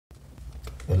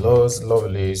Hello,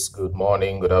 lovelies. Good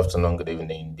morning, good afternoon, good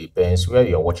evening. Depends where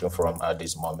you're watching from at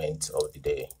this moment of the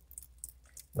day.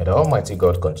 May the Almighty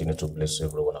God continue to bless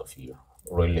every one of you.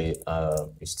 Really,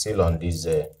 it's still on this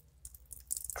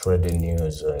trading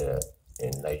news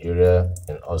in Nigeria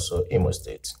and also Imo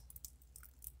State.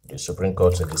 The Supreme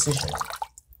Court's decision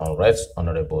on Right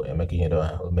Honorable Emeka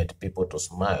Nyedo, who made people to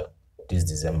smile this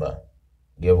December,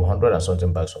 gave 100 and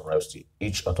something bags of rice to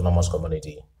each autonomous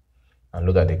community. And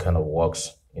look at the kind of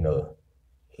works,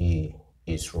 he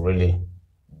is really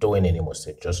doing in Imo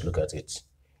State. Just look at it.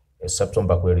 A septum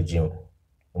backward regime,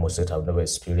 Imo State have never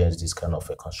experienced this kind of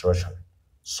a construction,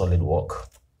 solid work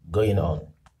going on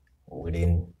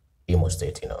within Imo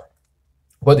State.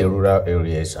 Both the rural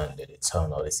areas and the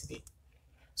town or the city.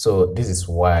 So this is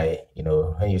why,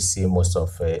 when you see most of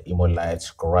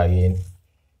Imolites crying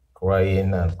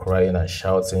and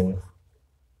shouting,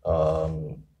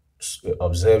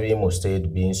 observing Imo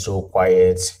State being so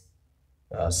quiet,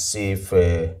 as if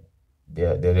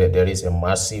there is a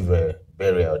massive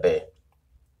burial there.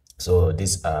 So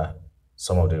these are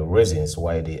some of the reasons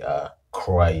why they are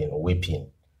crying,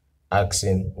 weeping,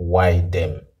 asking why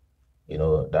them,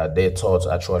 that they thought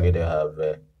actually they have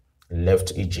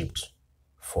left Egypt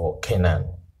for Canaan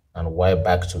and why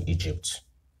back to Egypt.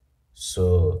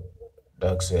 So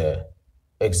that's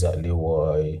exactly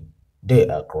why they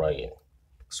are crying.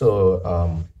 So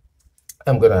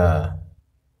I'm gonna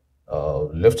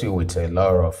left you with a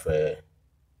lot of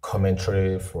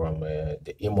commentary from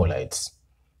the Imolites,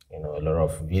 a lot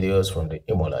of videos from the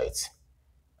Imolites.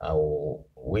 I will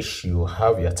wish you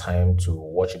have your time to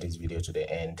watch this video to the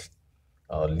end.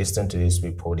 Listen to these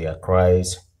people, their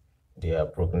cries, their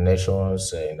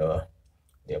proclamations,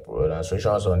 their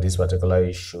pronunciations on this particular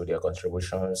issue, their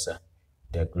contributions,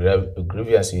 their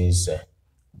grievances,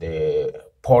 the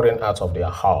pouring out of their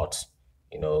heart,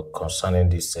 concerning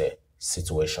this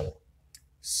situation.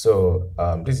 So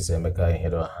this is Emeka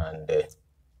Nyedo and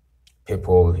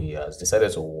people he has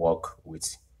decided to work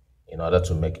with in order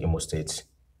to make Imo State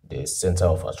the center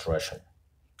of attraction.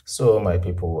 So my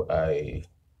people, I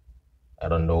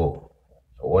don't know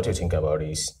what you think about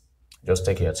this. Just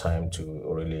take your time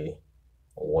to really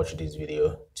watch this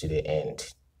video to the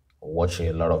end. Watch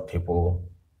a lot of people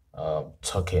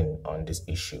talking on this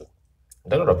issue.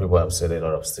 A lot of people have said a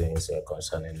lot of things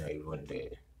concerning even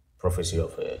the prophecy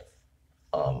of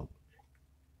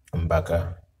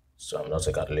Mbaka. So I'm not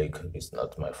a Catholic. It's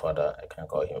not my father. I can't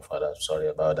call him father. Sorry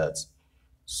about that.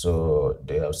 So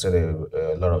they have said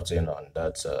a lot of things on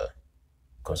that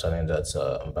concerning that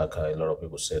Mbaka. A lot of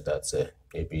people said that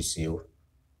APC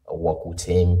work with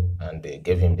him and they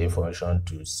gave him the information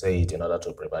to say it in order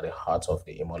to prepare the heart of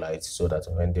the Imolites so that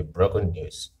when the broken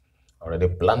news, already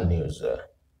planned news,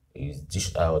 is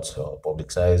dished out or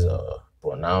publicized or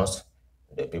pronounced,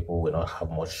 the people will not have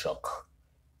much shock.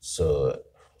 So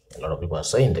a lot of people are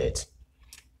saying that.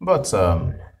 But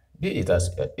be it as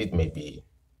it may be,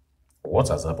 what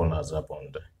has happened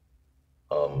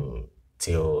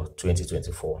till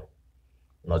 2024,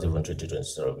 not even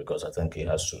 2020, because I think it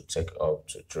has to take up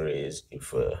to 3 years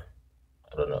if,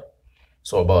 I don't know.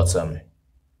 So about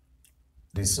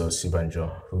this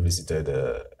Sibanjo who visited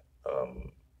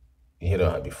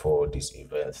Hiroha before this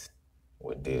event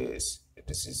with this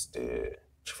is the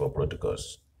chief of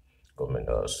protocols government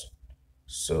house.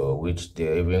 So which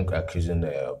they're even accusing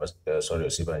sorry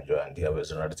Sibanjo, and they have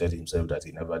exonerated himself that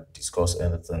he never discussed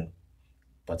anything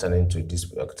pertaining to this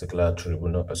particular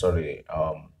tribunal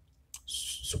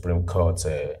Supreme Court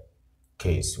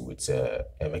case with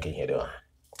Emeka Nyedo.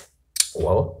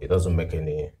 Well, it doesn't make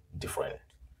any difference.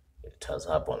 It has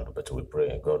happened, but we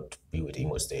pray God be with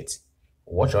Imo State.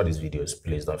 Watch all these videos,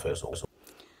 please don't fail.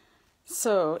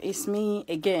 So it's me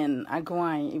again,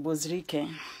 Agwai Ibozrike.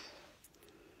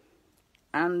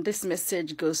 And this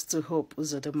message goes to Hope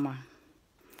Uzodoma,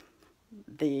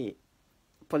 the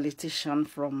politician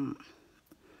from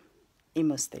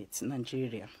Imo State,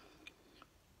 Nigeria.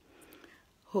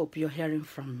 Hope you're hearing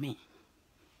from me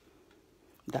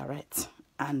direct,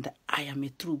 and I am a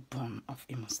true born of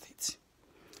Imo State.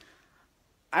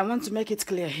 I want to make it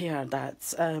clear here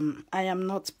that I am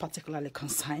not particularly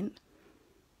concerned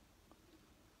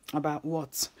about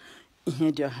what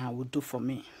Ihedioha would do for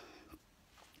me.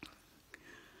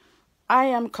 I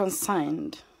am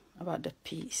concerned about the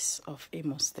peace of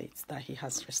Imo State that he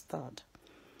has restored.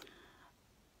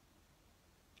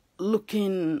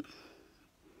 Looking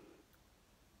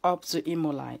up to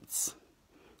Imolites,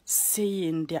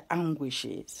 seeing their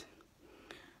anguishes,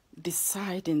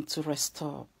 deciding to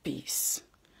restore peace,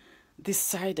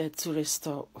 decided to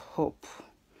restore hope,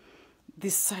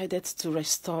 decided to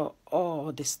restore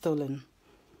all the stolen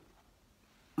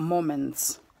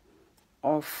moments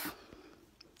of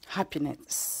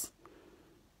happiness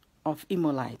of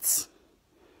Imolites,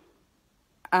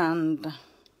 and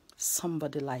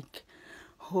somebody like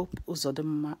Hope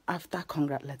Uzodinma, after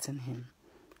congratulating him,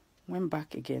 went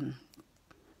back again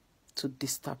to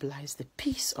destabilize the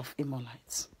peace of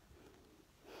Imolites,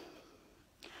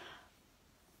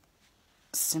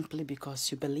 simply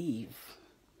because you believe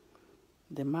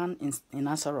the man in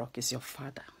Asarok is your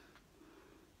father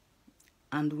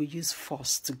and we use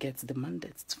force to get the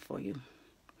mandate for you.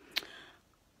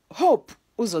 Hope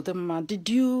Uzodinma, did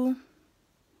you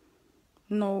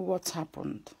know what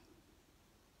happened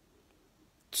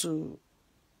to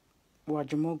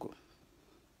Wajumogu?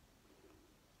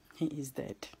 He is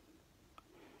dead,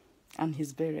 and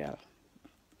his burial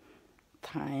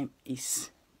time is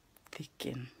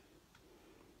ticking.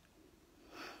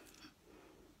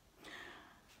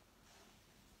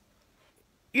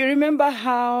 You remember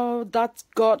how that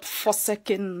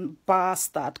God-forsaken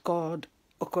bastard called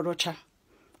Rochas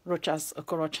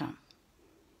Okorocha,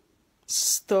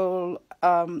 stole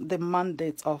the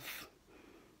mandate of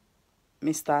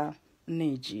Mr.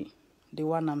 Neji, the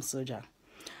one-armed soldier,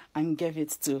 and gave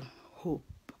it to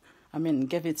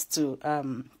gave it to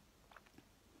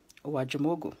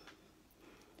Wajumogu.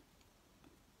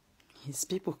 His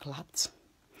people clapped.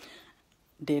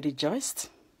 They rejoiced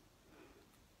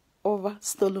over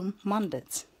stolen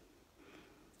mandate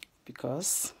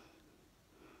because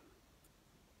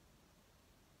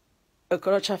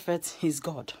Okorocha felt he's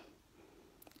God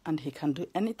and he can do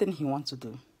anything he wants to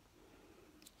do.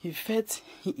 He felt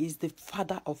he is the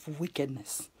father of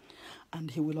wickedness and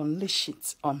he will unleash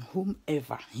it on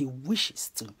whomever he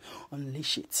wishes to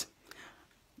unleash it.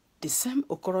 The same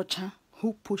Okorocha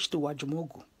who pushed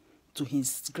Wajumogu to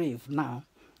his grave now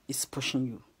is pushing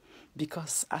you.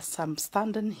 Because as I'm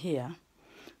standing here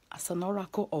as an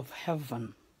oracle of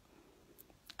heaven,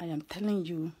 I am telling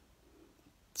you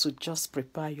to just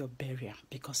prepare your burial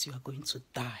because you are going to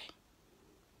die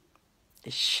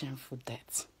a shameful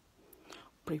death.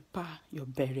 Prepare your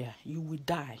burial. You will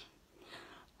die.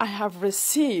 I have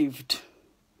received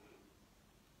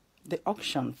the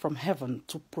auction from heaven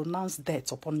to pronounce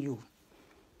death upon you.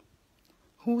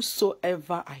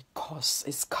 Whosoever I curse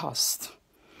is cursed.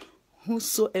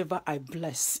 Whosoever I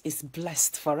bless is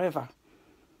blessed forever.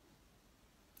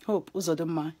 Hope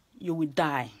Uzodinma, you will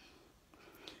die.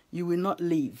 You will not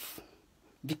live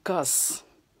because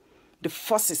the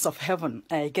forces of heaven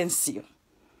are against you.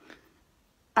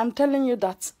 I'm telling you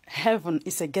that heaven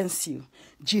is against you.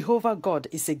 Jehovah God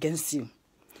is against you.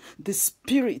 The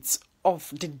spirit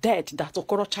of the dead that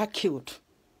Okorocha killed,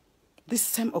 this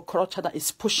same Okorocha that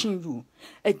is pushing you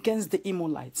against the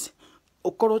Imolites,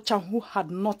 Okorocha who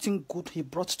had nothing good he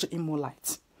brought to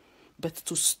Imolites, but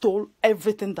to steal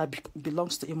everything that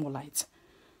belongs to Imolites.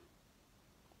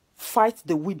 Fight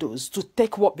the widows to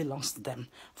take what belongs to them.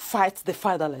 Fight the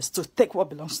fatherless to take what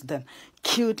belongs to them.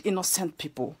 Killed innocent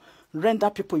people. Render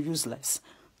people useless.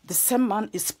 The same man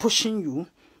is pushing you,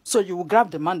 so you will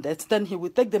grab the mandate. Then he will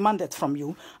take the mandate from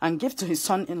you and give to his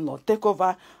son-in-law. Take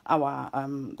over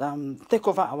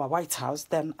our White House,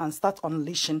 then and start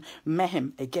unleashing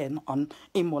mayhem again on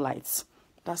Imolites.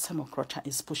 That same Okorocha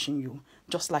is pushing you,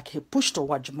 just like he pushed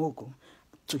Wajumogu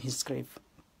to his grave.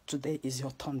 Today is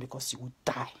your turn because you will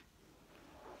die.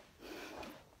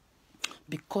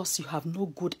 Because you have no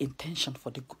good intention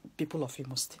for the people of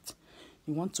Imo State.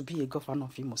 You want to be a governor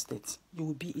of Imo State. You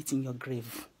will be it in your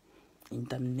grave. In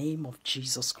the name of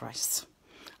Jesus Christ.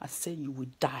 I say you will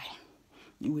die.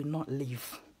 You will not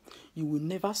live. You will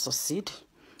never succeed.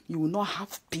 You will not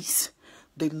have peace.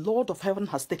 The Lord of heaven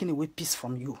has taken away peace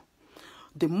from you.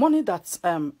 The money that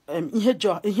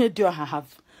Ihedioha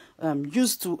have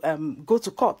used to go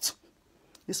to court,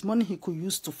 this money he could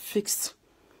use to fix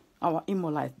our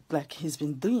Imolite, like he's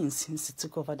been doing since he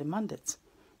took over the mandate,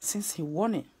 since he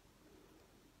won it.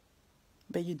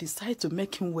 But you decide to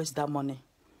make him waste that money.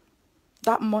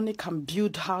 That money can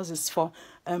build houses for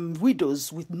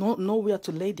widows with nowhere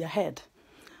to lay their head.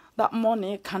 That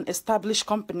money can establish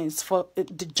companies for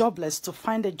the jobless to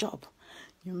find a job.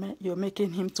 You're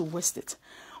making him to waste it.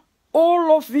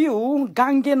 All of you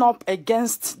ganging up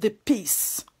against the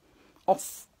peace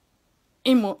of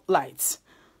Imolites,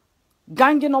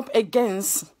 ganging up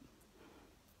against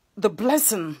the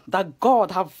blessing that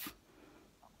God have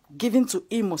given to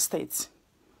Imo State.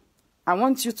 I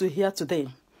want you to hear today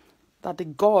that the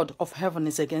God of heaven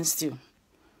is against you.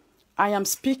 I am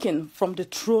speaking from the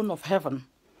throne of heaven,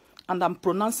 and I'm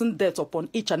pronouncing death upon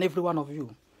each and every one of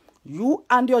you. You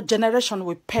and your generation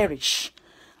will perish,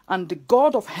 and the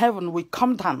God of heaven will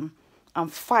come down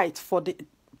and fight for the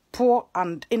poor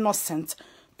and innocent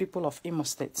people of Imo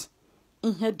State.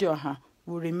 Ihedioha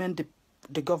will remain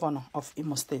the governor of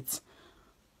Imo State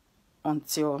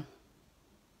until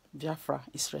Biafra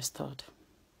is restored.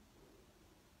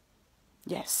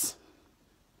 Yes.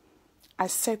 I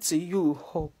said to you,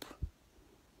 Hope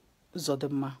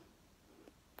Uzodinma,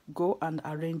 go and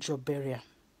arrange your burial.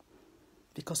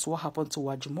 Because what happened to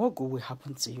Wajimogu will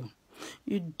happen to you.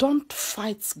 You don't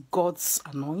fight God's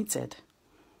anointed.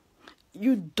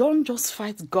 You don't just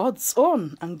fight God's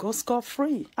own and go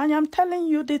scot-free. I am telling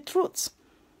you the truth.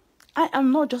 I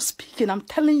am not just speaking. I'm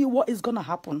telling you what is going to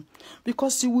happen.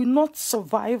 Because you will not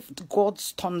survive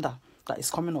God's thunder that is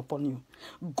coming upon you.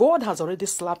 God has already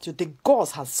slapped you. The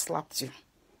gods has slapped you.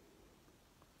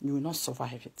 You will not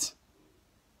survive it.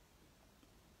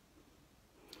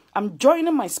 I'm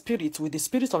joining my spirit with the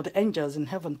spirit of the angels in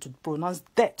heaven to pronounce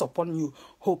death upon you,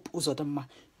 Hope Uzodinma.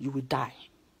 You will die.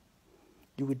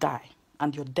 You will die.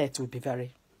 And your death will be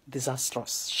very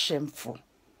disastrous, shameful.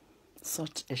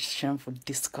 Such a shameful,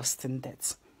 disgusting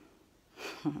death.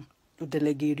 You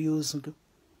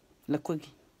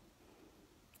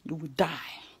will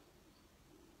die.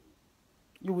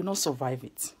 You will not survive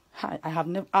it. I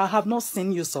have not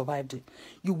seen you survive it.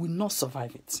 You will not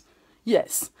survive it.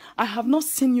 Yes, I have not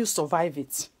seen you survive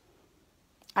it.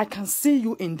 I can see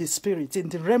you in the spirit, in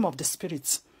the realm of the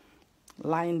spirit,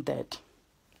 lying dead.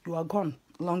 You are gone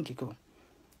long ago.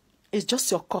 It's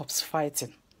just your corpse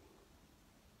fighting.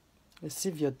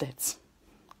 Receive your death.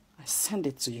 I send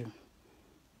it to you.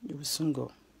 You will soon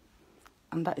go.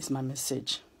 And that is my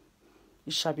message.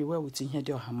 It shall be well with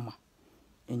Ihedioha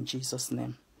in Jesus'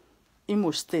 name.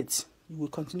 Imo State, you will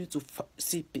continue to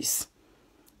see peace.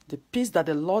 The peace that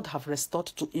the Lord have restored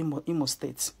to Imo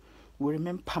State will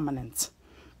remain permanent.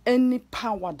 Any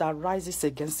power that rises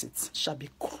against it shall be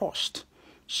crushed,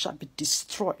 shall be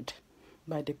destroyed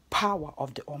by the power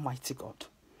of the Almighty God.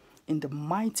 In the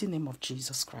mighty name of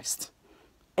Jesus Christ.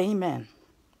 Amen.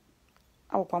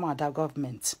 Our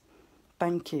government.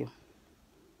 Thank you.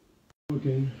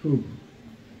 Okay, Hope.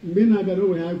 Being I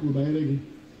don't have to buy again.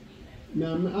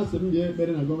 Now I'm asking you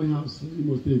better than government house in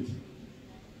Imo State.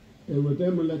 Will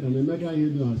tell me letter and make I hear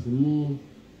the house more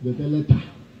the letter.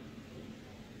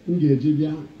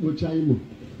 Ngejibia Mochaimo.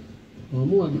 Or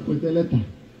more with the letter.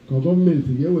 Government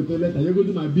here with the letter. You go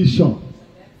to my bishop.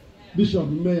 Bishop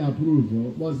may approve.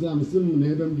 Was I'm still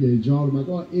never get a job. I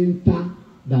got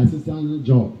inter-diocesan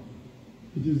job.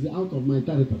 It is out of my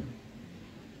territory.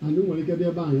 And when you get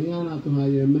there, I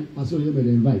saw you better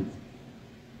invite.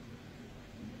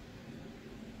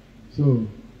 So,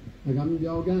 I got the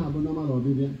organ, I don't know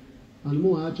video. And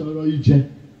more actually,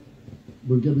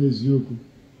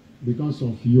 because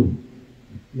of you.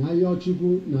 Now you're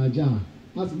Chuku Naja.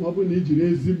 As Mobu need to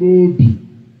raise the Bobby.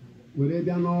 Where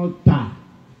they are not ta.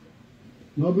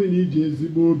 Nobody needs Jay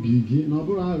Bobby.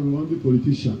 Nobody want the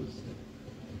politicians.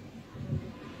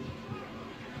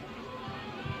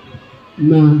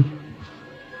 Na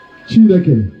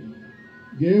Chineke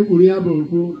ga-egburu ya bụ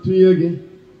okpu tụnye gị.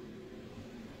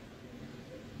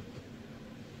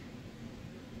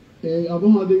 Ọ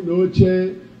bụghị dị na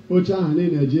oche ahụ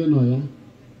niile eji nọ ya.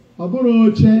 Ọ bụrụ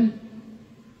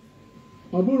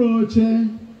oche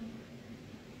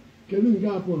kedu nke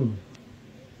a pụrụ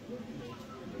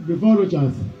before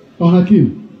Rochas Ọhakim.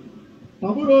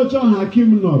 Ọ bụrụ oche Ọhakim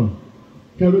nọrọ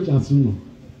ka Rochas nọ.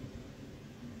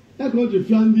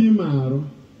 Ndị marụ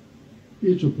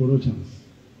ịchụpụ Rochas.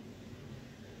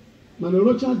 Mana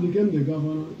Rochas became the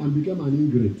governor and became an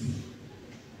ingrate.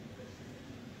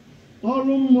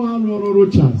 Ọrụ mmụọ alụrụ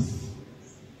Rochas.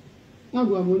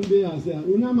 Agwa m ndị ya sị,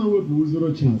 unu ama wepụ ụzọ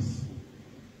Rochas.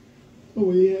 O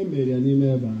nwere ihe mere ya n'ime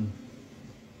ebe ahụ.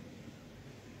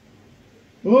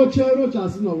 Oche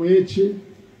Rochas nọ wee chi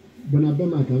bụ na be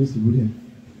maka nsogbu ya.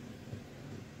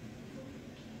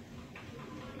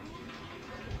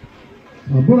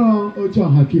 Ọ bụrụ oche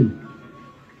Ọhakim.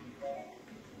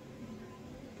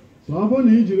 So ọ bụrụ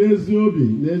na i jiri ezi obi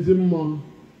na ezi mmụọ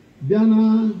bịa na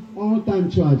ọta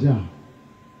nchụaja a,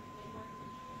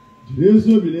 jiri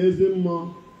ezi obi na ezi mmụọ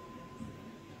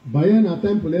banye na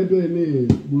tempụl ebe eme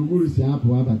gburugburu si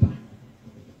apụ abata,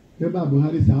 ebe a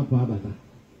Buhari si apụ abata,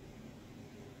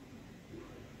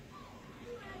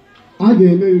 a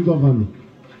ga-eme gị gọvanọ.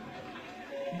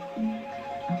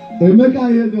 Emeka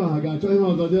Ihedioha ga-achọ ihe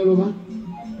ọzọ dị rụba.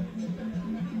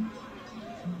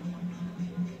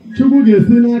 Chukwu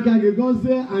ga-esi n'aka gị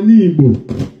gọzie ana Igbo.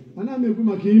 Ana m ekwu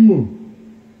maka Imo.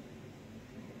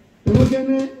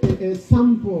 Enwekene a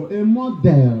sample, a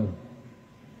model.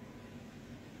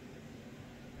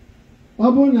 Ọ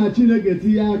bụrụ na Chineke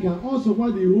tinye aka, ọ sọkwa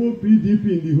the whole PDP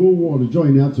in the whole world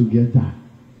join ya together.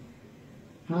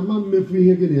 Ha ama mmefu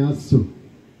ihe gị na ya so.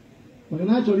 I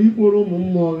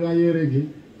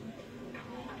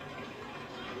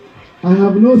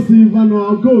have no silver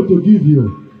nor gold to give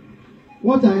you.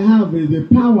 What I have is the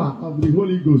power of the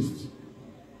Holy Ghost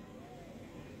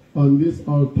on this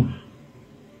altar.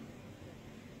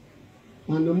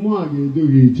 And the more I do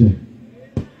it,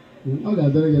 I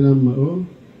got to get on my own.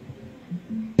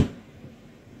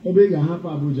 A big half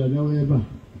Abuja, however,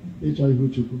 each of you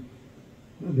took.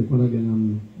 Not the one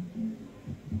again.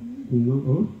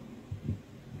 Oh,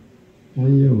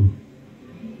 and you.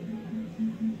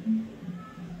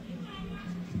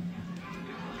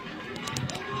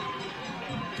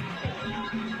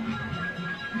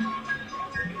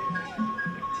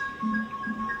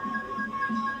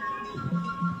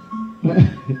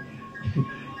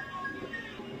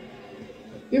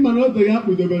 Ịma na oge ya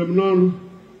kpụdebere m n'ọnụ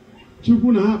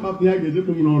Chukwu na ha akpapụ ya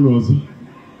ga-ejekpụ m n'ọnụ ọzọ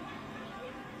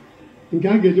nke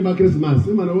a ga-eji gba Krismas.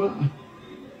 Ịma na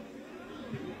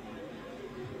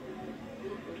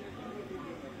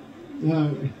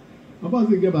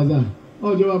ọbọzị nke baza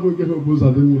ọjọọ bụ nke bụ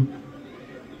ụzọ dị mma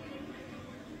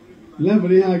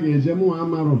level ihe a ga-eje mụ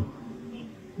amarọ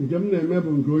nke m na-eme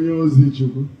bụ nke onye ozi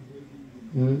Chukwu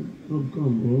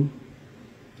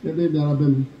ebe ị bịara be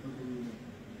m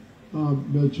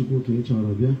be Chukwu ka ị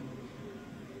chọrọ bịa.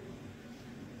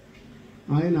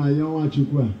 Anyị na-ayọ nwa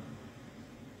Chukwu a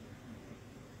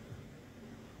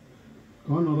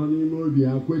ka ọ nọrọ n'ime obi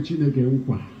ya kwe Chineke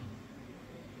nkwa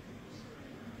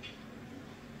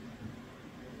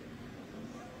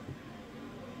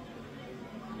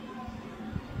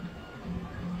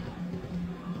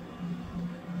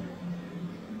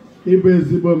ịbụ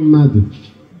ezigbo mmadụ,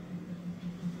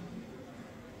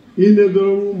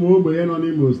 inedoro ụmụ ogbenye nọ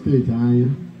n'Imo steeti anya.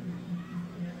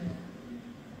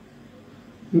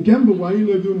 Nke m bụkwa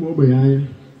inedo ụmụ ogbenye anya.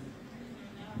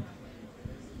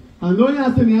 And onye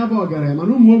asị na ya bụ ọgaranya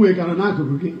mana ụmụ ogbenye ka nọ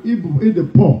n'akụkụ gị ịdị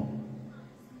pọọ.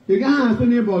 Ị gaghị asị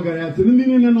na ịbụ ọgaranya sị ndị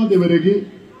niile nọdebere gị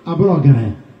abụrụ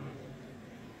ọgaranya.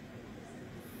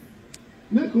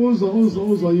 Mee ka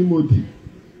ụzọ Imo dị.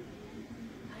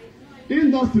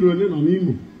 Indọstrị ole nọ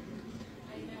n'Imo?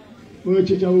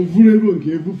 Ochecha ovuru ego nke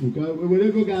ebufu ka were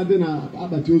ego ga-adị na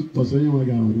akpati ụtọsọ onye nwe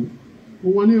ga-ahụ.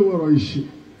 Ụwa na-ewere isi.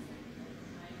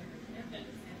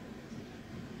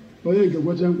 Onye nke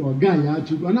kweche nkwa ọ gaghị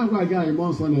achụkwu, a na-agwa agaghị mmụọ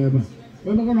nsọ n'ebe a.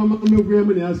 Onye maka na ọmaka mmegwu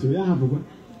eme na ya so ya hapụkwa.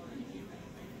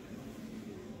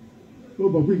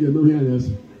 Ụbọchị ga-emegwu ya na ya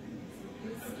so.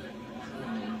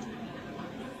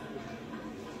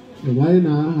 Mgbe anyị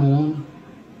na-aghara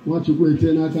Nwachukwu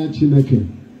etinye n'aka Chineke,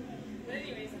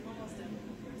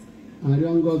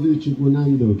 arịọ ngọzi Chukwu na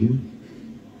ndụ gị.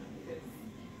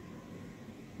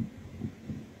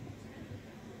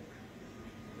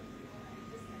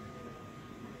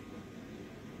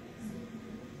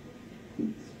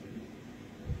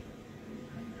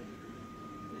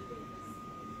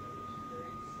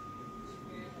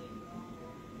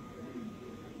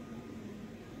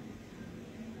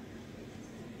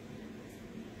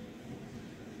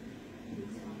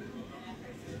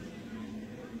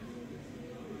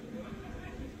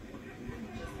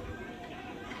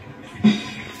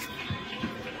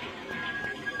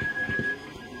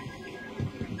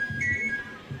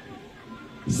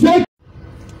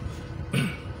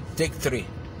 Take 3.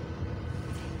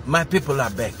 My people are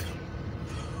back.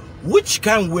 Which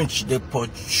kind winch they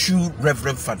pursue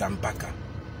Reverend Father Mbaka?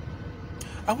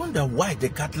 I wonder why the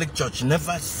Catholic Church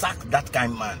never sacked that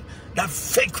kind man, that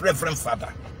fake Reverend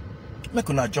Father. Make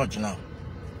una judge now.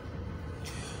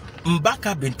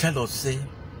 Mbaka been tell us say,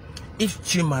 if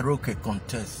Chimaroke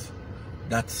contests,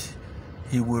 that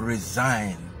he will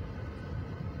resign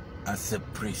as a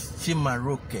priest.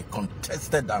 Chimaroke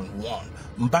contested and won.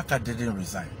 Mbaka didn't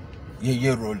resign. Ye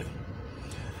rolling.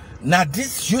 Now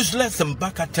this useless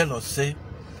Mbaka tell us say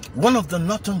one of the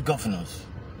northern governors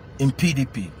in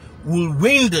PDP will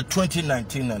win the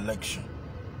 2019 election.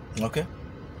 Okay?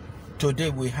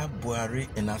 Today we have Buhari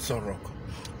in Aso Rock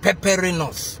peppering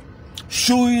us,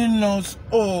 showing us,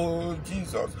 oh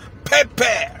Jesus,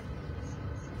 pepper.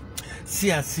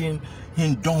 See I seen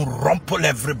him don't rumple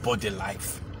everybody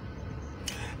life.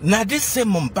 Now this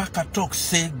same Mbaka talk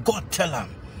say God tell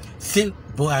him, say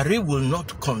Buhari will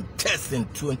not contest in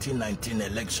 2019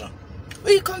 election.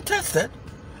 He contested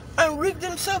and rigged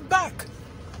himself back.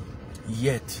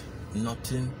 Yet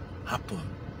nothing happened.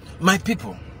 My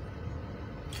people,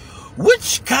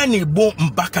 which kind of bomb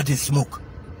Mbaka they smoke?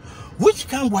 Which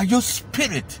kind were your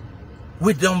spirit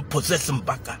we don't possess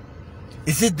Mbaka?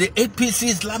 Is it the APC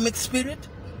Islamic spirit?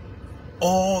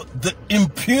 Or the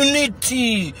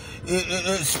impunity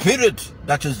spirit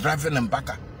that is driving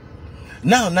Mbaka?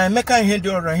 Now, Emeka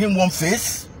Ihedioha him one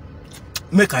face.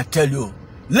 Make I tell you,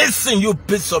 Listen, you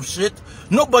piece of shit.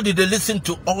 Nobody they listen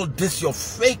to all this, your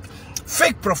fake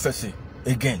prophecy.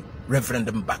 Again, Reverend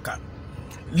Mbaka.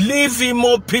 Leave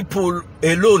Imo people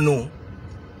alone. No.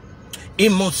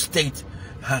 Imo State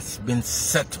has been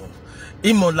settled.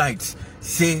 Imolites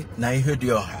say, na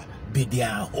ihediora, be their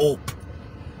hope.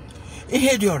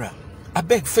 Ihediora, I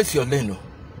beg, face your lane.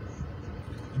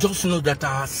 Just know that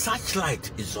our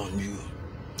searchlight is on you.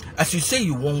 As you say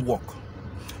you won't walk,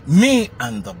 me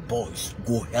and the boys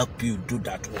go help you do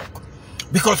that work.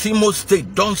 Because Imo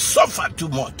State don't suffer too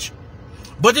much.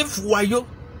 But if Wayo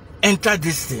enter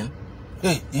this thing,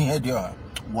 hey, in here,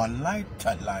 walai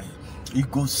talai, you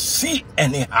go see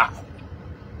anyhow.